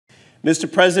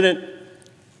Mr. President,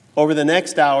 over the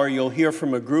next hour, you'll hear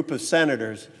from a group of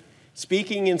senators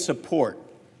speaking in support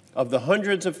of the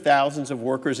hundreds of thousands of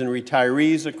workers and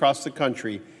retirees across the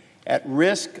country at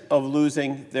risk of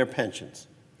losing their pensions.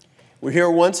 We're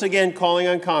here once again calling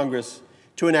on Congress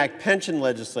to enact pension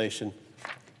legislation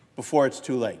before it's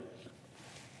too late.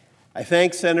 I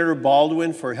thank Senator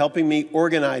Baldwin for helping me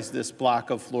organize this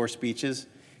block of floor speeches,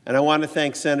 and I want to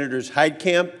thank Senators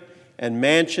Heitkamp and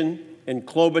Manchin and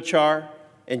Klobuchar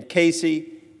and Casey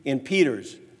and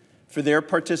Peters for their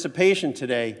participation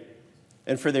today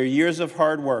and for their years of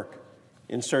hard work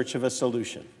in search of a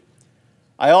solution.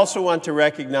 I also want to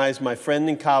recognize my friend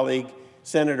and colleague,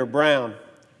 Senator Brown,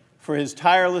 for his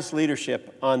tireless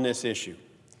leadership on this issue.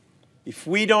 If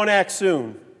we don't act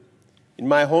soon, in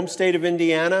my home state of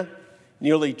Indiana,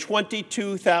 nearly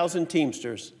 22,000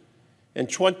 Teamsters and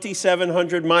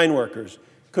 2,700 mine workers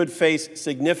could face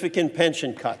significant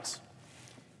pension cuts.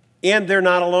 And they're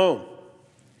not alone.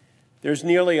 There's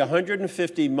nearly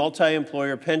 150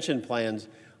 multi-employer pension plans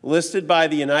listed by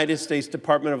the United States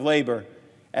Department of Labor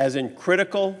as in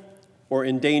critical or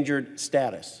endangered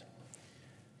status.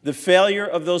 The failure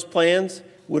of those plans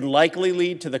would likely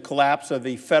lead to the collapse of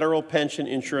the federal pension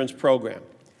insurance program,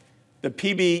 the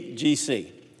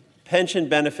PBGC, Pension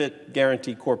Benefit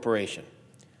Guaranty Corporation.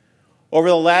 Over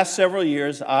the last several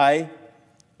years, I,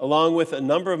 along with a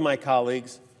number of my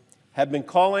colleagues, have been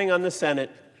calling on the Senate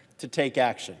to take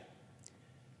action.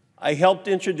 I helped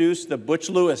introduce the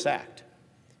Butch-Lewis Act,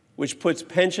 which puts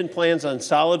pension plans on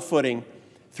solid footing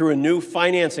through a new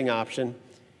financing option,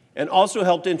 and also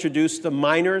helped introduce the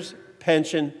Miners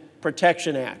Pension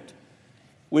Protection Act,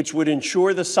 which would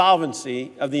ensure the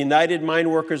solvency of the United Mine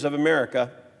Workers of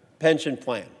America pension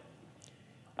plan.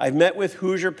 I've met with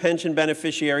Hoosier pension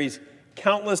beneficiaries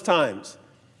countless times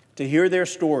to hear their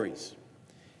stories,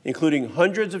 including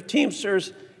hundreds of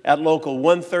Teamsters at Local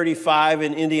 135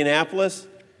 in Indianapolis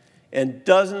and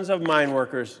dozens of mine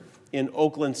workers in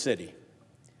Oakland City.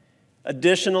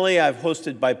 Additionally, I've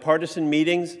hosted bipartisan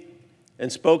meetings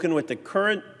and spoken with the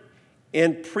current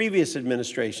and previous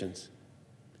administrations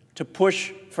to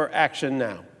push for action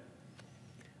now.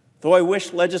 Though I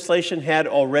wish legislation had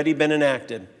already been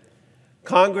enacted,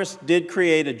 Congress did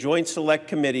create a joint select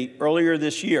committee earlier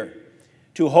this year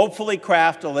to hopefully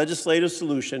craft a legislative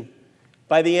solution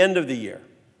by the end of the year.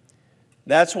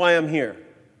 That's why I'm here,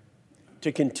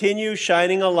 to continue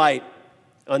shining a light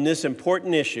on this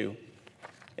important issue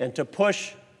and to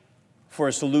push for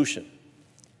a solution.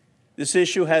 This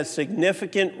issue has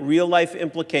significant real-life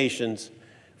implications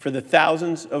for the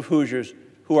thousands of Hoosiers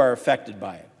who are affected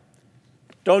by it.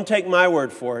 Don't take my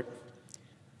word for it.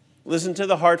 Listen to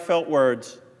the heartfelt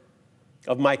words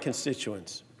of my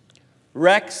constituents.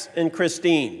 Rex and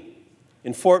Christine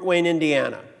in Fort Wayne,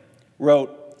 Indiana,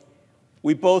 wrote,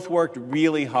 "We both worked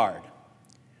really hard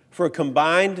for a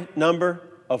combined number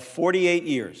of 48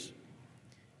 years.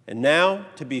 And now,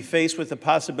 to be faced with the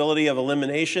possibility of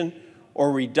elimination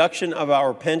or reduction of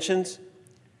our pensions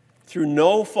through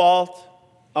no fault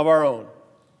of our own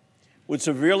would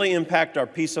severely impact our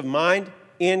peace of mind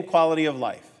and quality of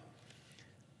life.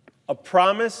 A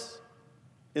promise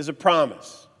is a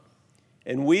promise,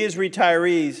 and we as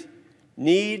retirees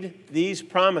need these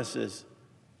promises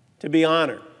to be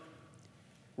honored."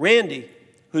 Randy,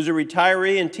 who's a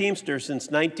retiree and Teamster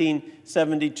since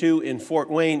 1972 in Fort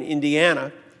Wayne,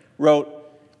 Indiana, wrote,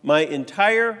 "My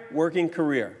entire working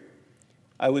career,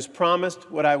 I was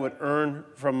promised what I would earn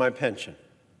from my pension.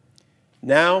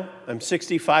 Now I'm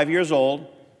 65 years old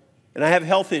and I have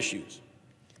health issues.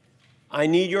 I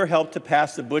need your help to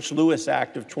pass the Butch-Lewis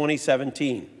Act of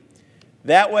 2017.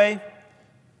 That way,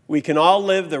 we can all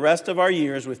live the rest of our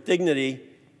years with dignity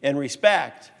and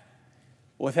respect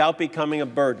without becoming a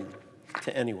burden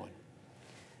to anyone."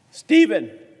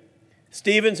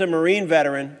 Stephen's a Marine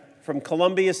veteran from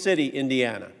Columbia City,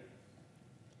 Indiana.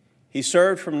 He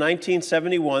served from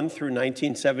 1971 through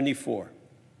 1974.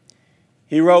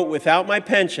 He wrote, "Without my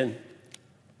pension,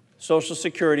 Social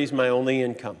Security is my only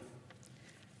income.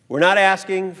 We're not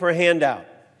asking for a handout,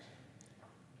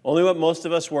 only what most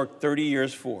of us worked 30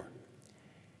 years for.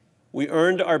 We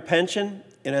earned our pension,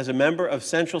 and as a member of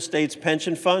Central State's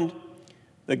pension fund,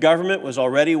 the government was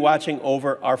already watching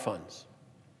over our funds.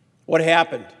 What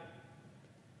happened?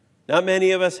 Not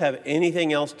many of us have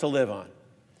anything else to live on.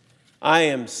 I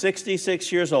am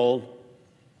 66 years old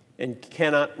and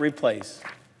cannot replace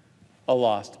a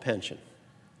lost pension."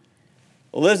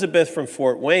 Elizabeth from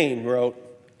Fort Wayne wrote,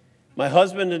 "My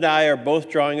husband and I are both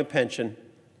drawing a pension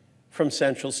from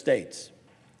Central States.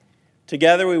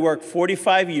 Together we worked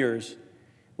 45 years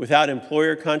without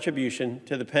employer contribution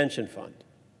to the pension fund.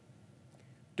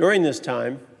 During this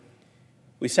time,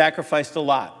 We sacrificed a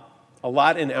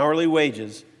lot in hourly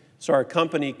wages so our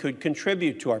company could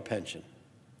contribute to our pension.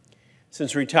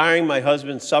 Since retiring, my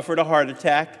husband suffered a heart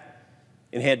attack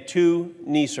and had 2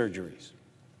 knee surgeries.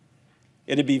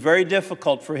 It'd be very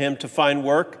difficult for him to find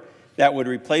work that would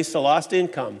replace the lost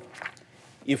income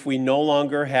if we no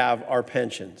longer have our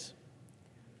pensions.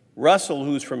 Russell,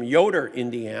 who's from Yoder,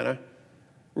 Indiana,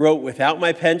 wrote, "Without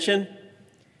my pension,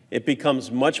 it becomes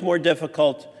much more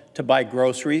difficult to buy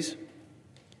groceries,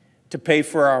 to pay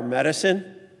for our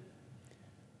medicine.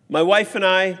 My wife and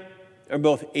I are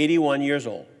both 81 years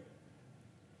old.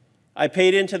 I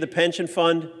paid into the pension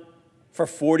fund for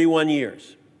 41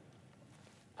 years.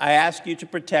 I ask you to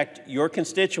protect your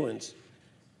constituents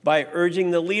by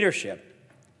urging the leadership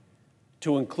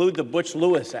to include the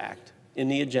Butch-Lewis Act in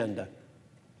the agenda."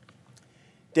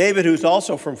 David, who's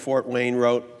also from Fort Wayne,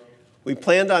 wrote, "We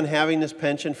planned on having this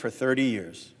pension for 30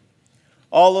 years.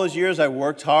 All those years I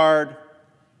worked hard.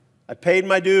 I paid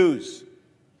my dues.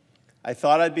 I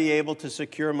thought I'd be able to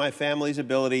secure my family's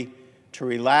ability to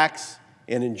relax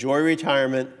and enjoy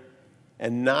retirement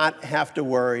and not have to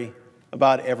worry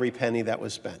about every penny that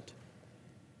was spent.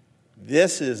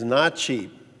 This is not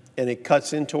cheap, and it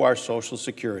cuts into our Social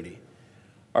Security.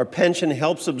 Our pension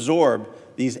helps absorb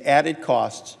these added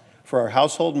costs for our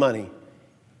household money,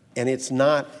 and it's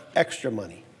not extra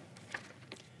money."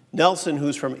 Nelson,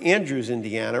 who's from Andrews,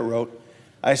 Indiana, wrote,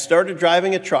 "I started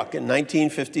driving a truck in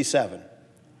 1957.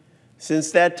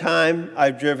 Since that time,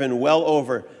 I've driven well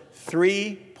over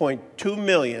 3.2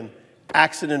 million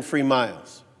accident-free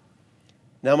miles.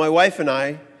 Now my wife and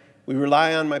I, we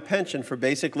rely on my pension for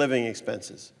basic living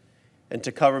expenses and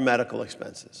to cover medical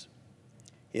expenses.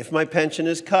 If my pension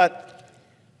is cut,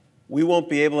 we won't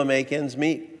be able to make ends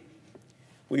meet.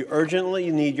 We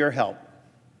urgently need your help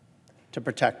to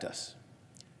protect us."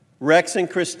 Rex and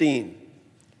Christine,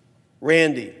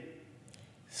 Randy,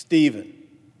 Stephen,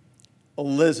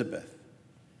 Elizabeth,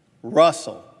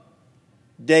 Russell,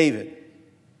 David,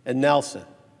 and Nelson,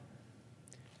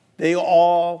 they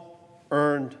all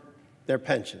earned their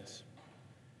pensions.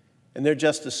 And they're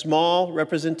just a small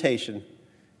representation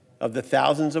of the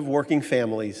thousands of working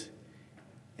families,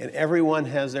 and everyone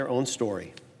has their own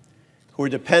story, who are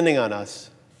depending on us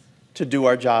to do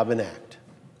our job and act.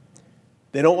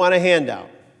 They don't want a handout.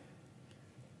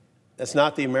 That's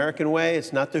not the American way.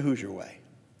 It's not the Hoosier way.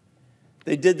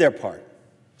 They did their part.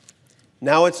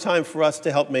 Now it's time for us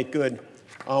to help make good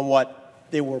on what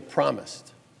they were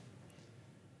promised.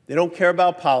 They don't care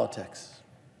about politics.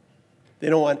 They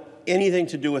don't want anything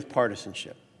to do with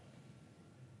partisanship.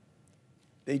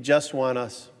 They just want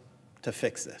us to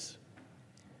fix this.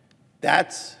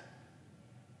 That's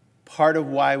part of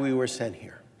why we were sent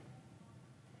here,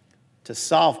 to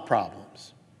solve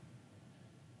problems.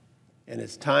 And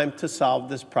it's time to solve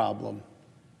this problem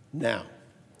now.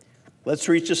 Let's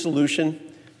reach a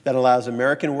solution that allows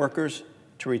American workers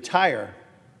to retire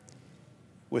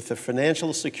with the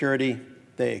financial security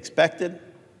they expected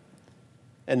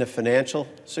and the financial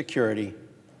security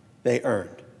they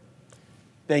earned.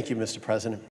 Thank you, Mr. President.